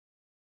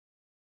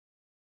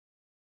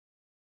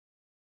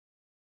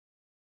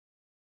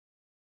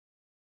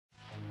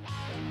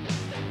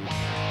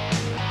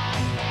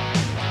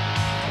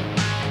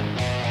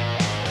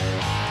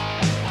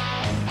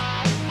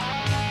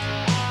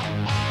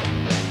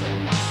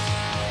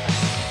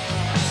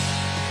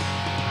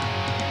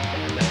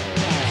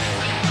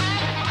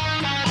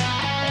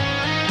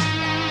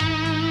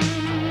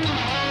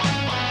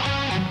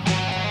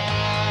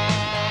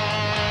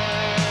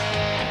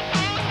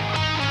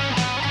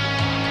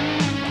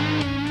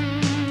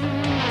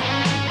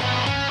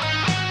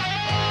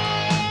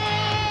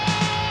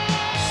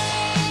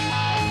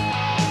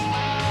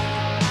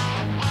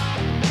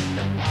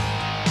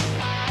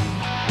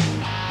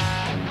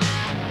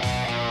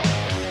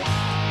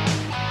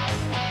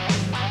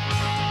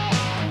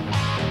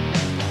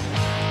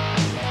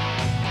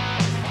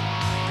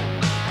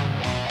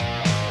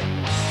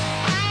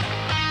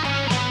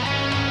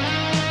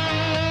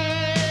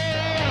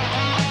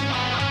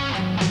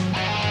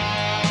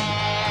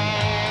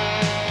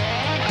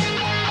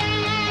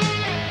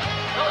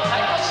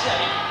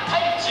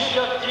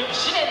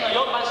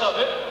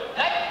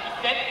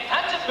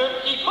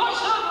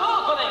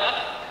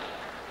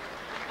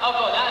青コ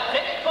ーナー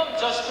全日本女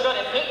子プロレ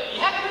ス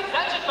230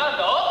パウン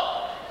ド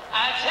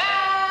アジャ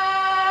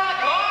ー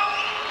コ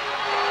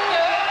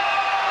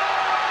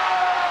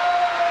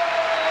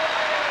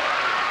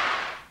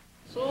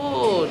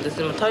ンそうで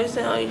すね、対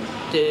戦相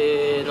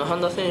手の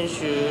半田選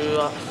手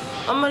は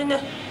あんまり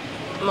ね、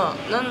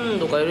何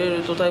度か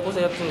LL と対抗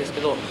戦やってるんですけ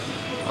ど、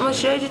あんまり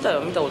試合自体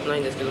は見たことない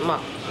んですけど、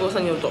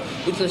噂によると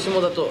うちの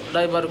下田と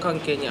ライバル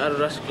関係にあ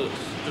るらしく、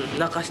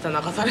泣かした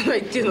泣かされない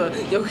っていうのは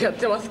よくやっ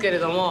てますけれ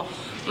ども、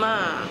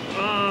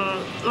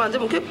で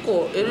も結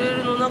構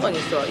LL の中に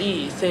しては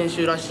いい選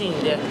手らしいん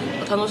で、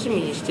楽しみ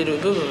にしてる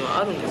部分は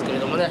あるんですけれ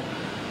どもね、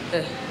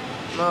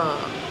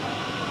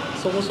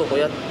そこそこ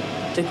やっ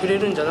てくれ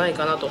るんじゃない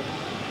かなと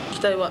期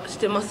待はし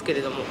てますけ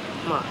れども、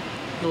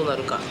どうな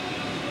るか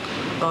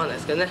わかんないで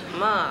すけどね、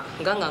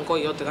ガンガン来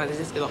いよって感じ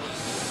ですけど、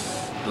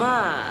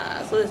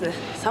そうですね、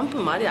3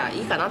分もありゃ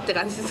いいかなって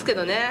感じですけ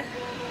どね。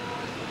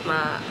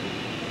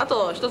あ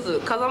と一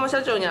つ、風間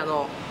社長に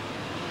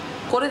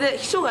これで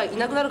秘書がい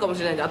なくなるかも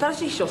しれないんで、新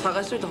しい秘書を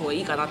探しといた方がい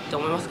いかなって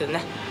思いますけど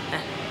ね。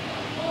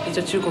一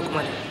応忠告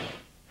まで。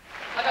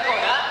赤コー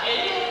ナー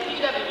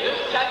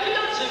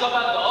LLPW145 パウン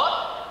ド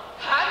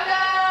ハ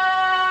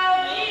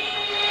ナ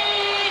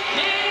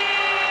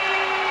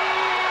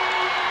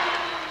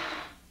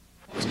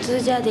ビ普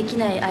通じゃでき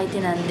ない相手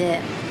なんで、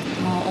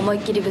もう思い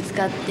っきりぶつ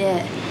かっ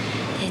て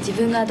自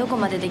分がどこ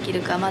まででき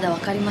るかまだ分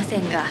かりませ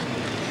んが、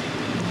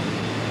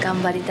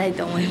頑張りたい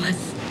と思いま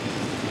す。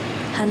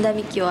半田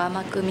美希を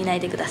甘く見ない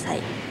でくださ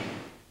い。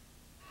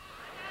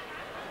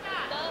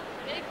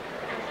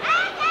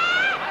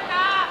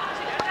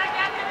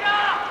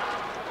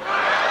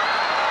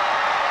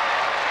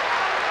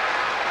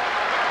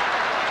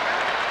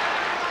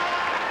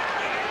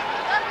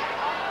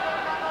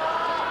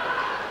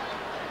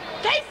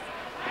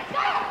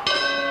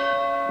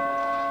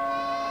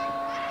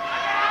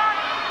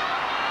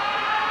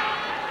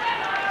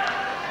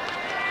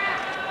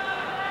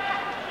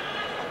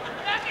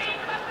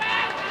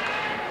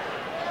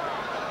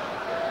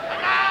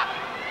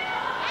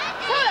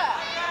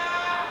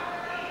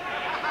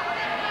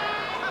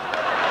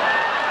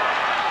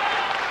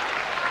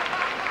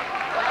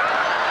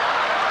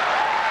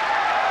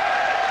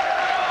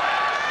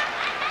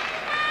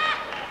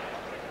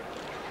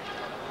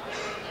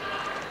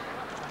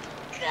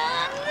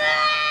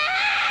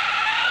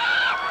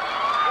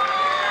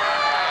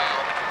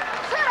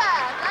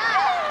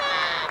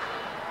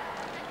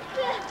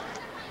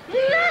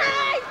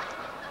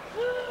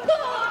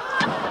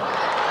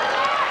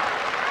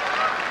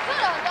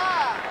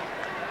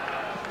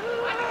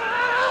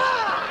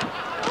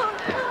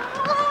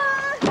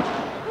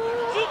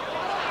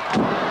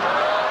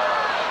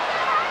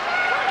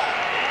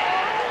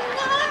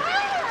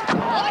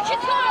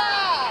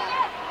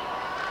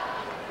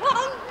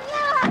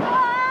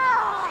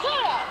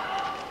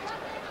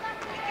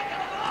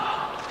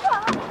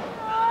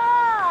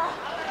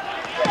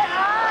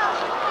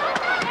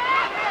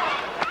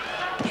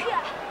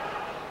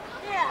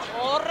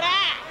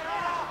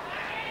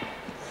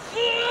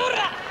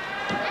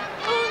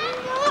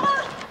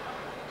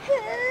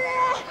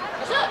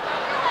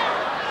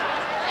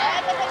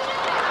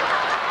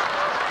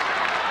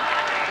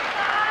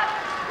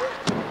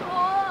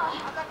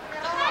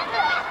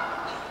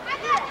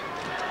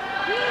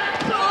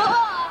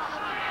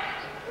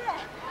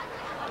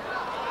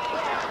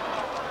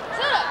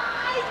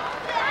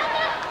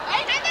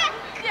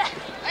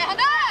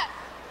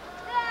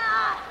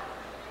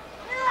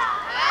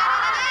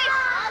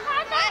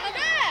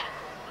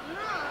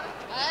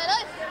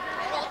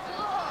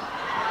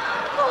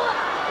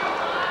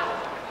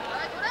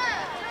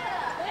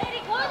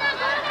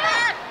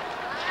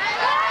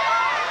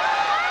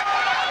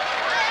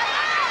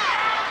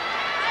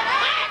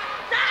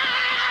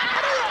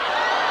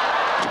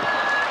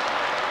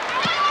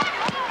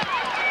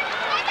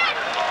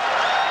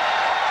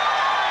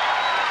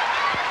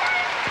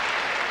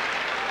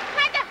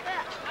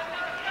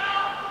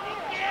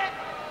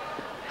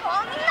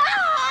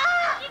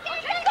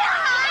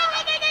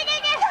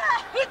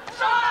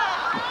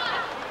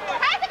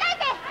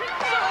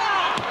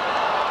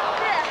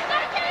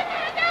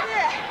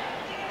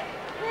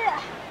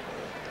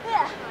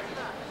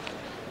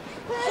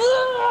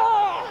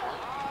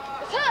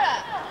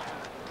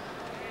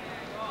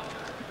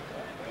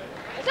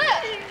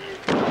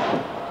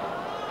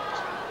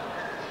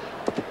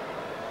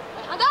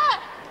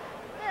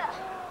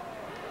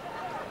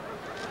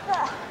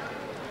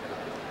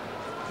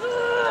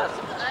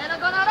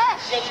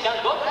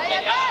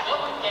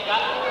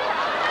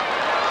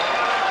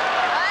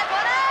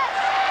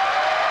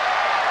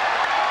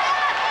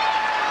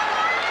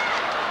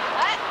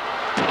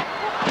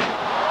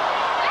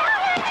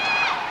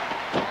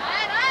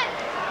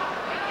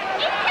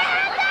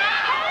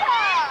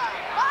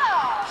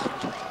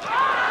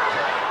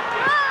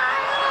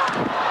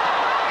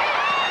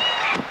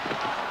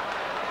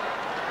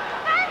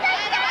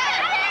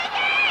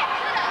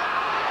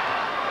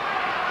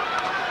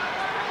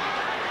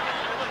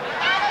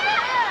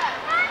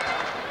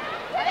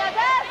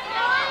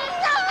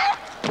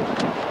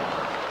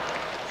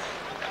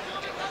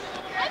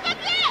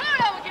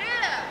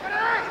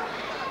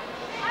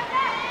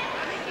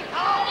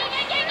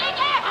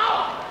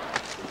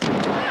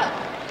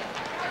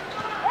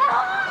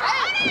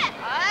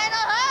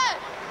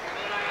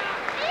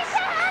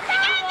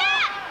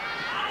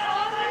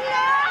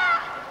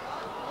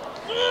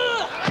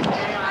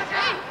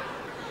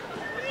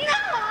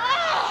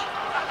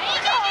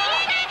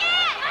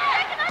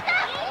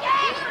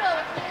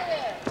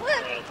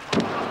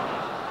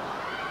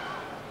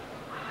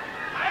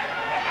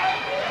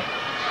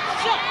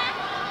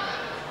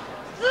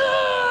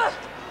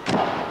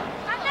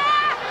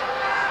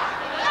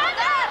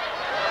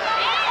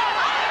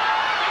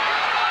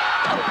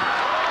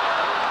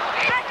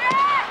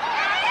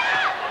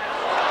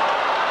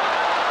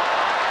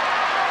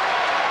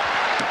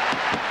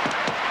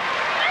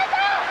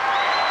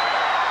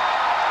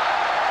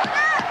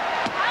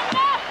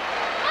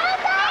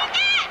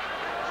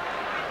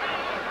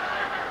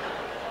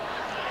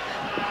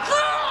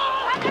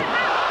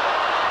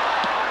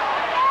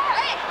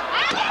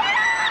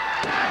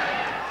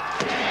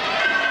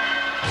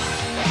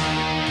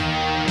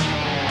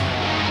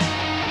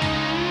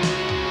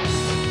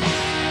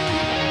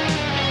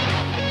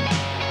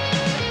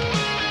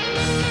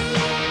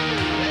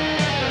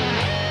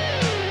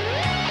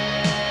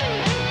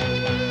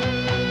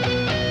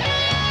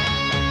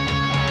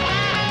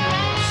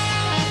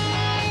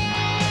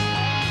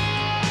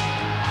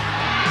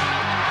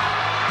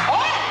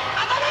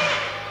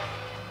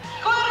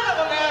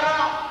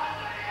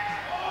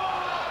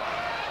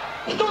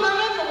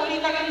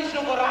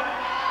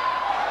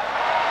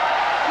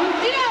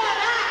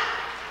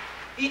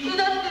いつ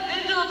だって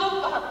天井のトッ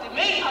プ張って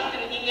メイン張っ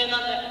てる人間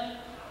なんだよ。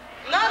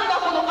なんだ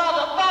このカー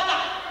ドバカ。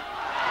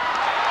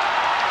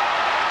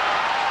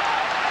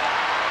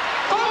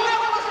そんな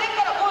ことしてっ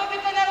からこういう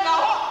結果になるんだア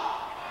ホ。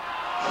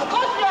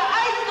少しは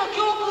あいつの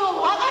教訓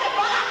を分かれ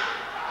バカ。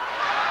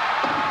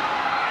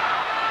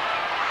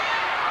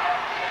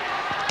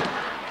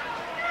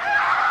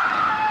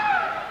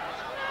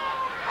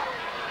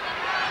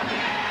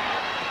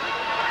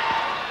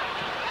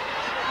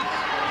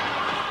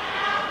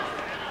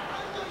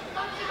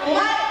お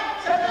前、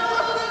社長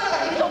がその中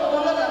がいいと思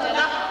うんだったんだよ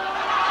な。おい、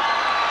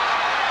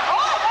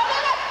ダメ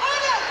だ、こうい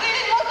うのはつい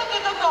でにもう一つ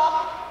言っとくぞ。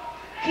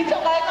基調変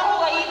えた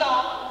方がいいぞ。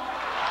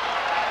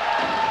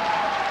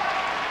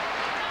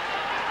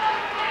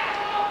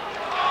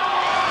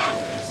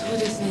そう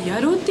ですね、や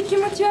ろうって気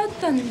持ちはあっ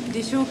たん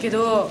でしょうけ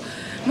ど、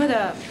ま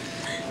だ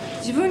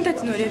自分た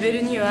ちのレベ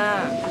ルに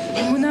は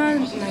伴わ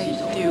ないっ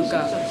ていう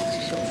か、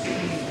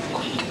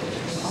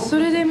そ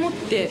れでもっ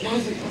て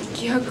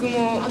気迫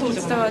も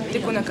伝わって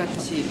こなかっ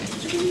たし、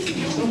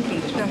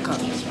なんか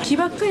気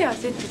ばっかり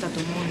焦ってた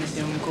と思うんです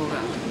よ、向こうが。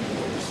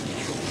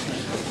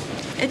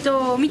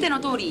見て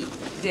の通り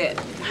で、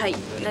はい、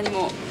何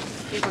も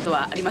言うこと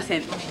はありませ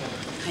ん。はい。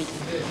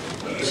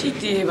強い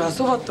て言えば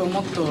そばと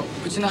もっと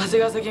うちの長谷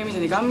川崎を見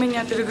てて顔面に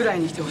当てるぐらい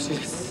にしてほしい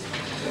です。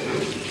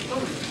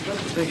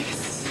それだけで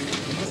す。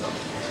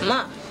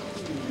まあ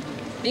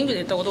リングで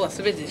言ったことが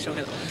全てでしょう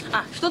けど、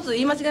一つ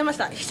言い間違えまし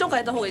た。秘書変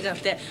えた方がいいじゃな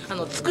くて、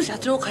つく社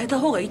長を変えた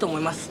方がいいと思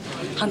います。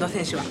半田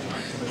選手は、ね、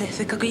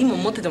せっかくいいも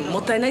ん持っててもも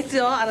ったいないっす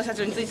よ。あの社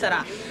長についてた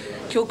ら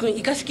教訓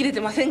生かしきれて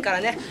ませんか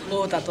らね。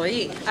太田と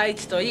いい愛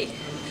知といい、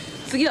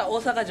次は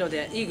大阪城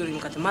でイーグルに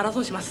向かってマラソ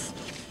ンします。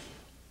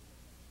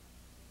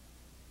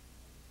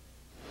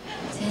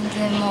全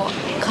然もう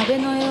壁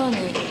のように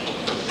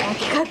大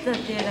きかったっ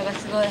ていうのが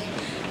すごい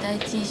第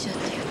一印象っ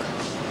ていうか、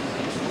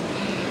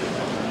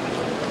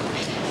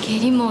蹴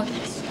りも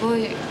すご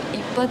い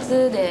一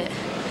発で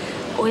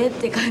おえっ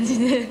て感じ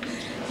で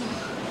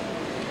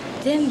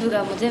全部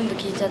がもう全部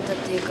効いちゃったっ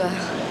ていうか、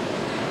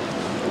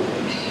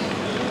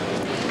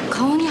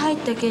顔に入っ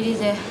た蹴り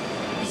で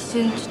一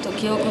瞬ちょっと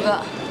記憶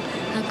が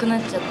なくな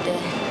っちゃって、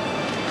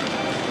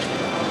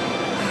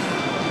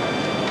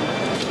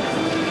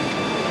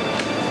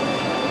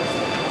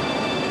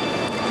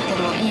で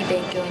もいい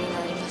勉強に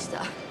なりました。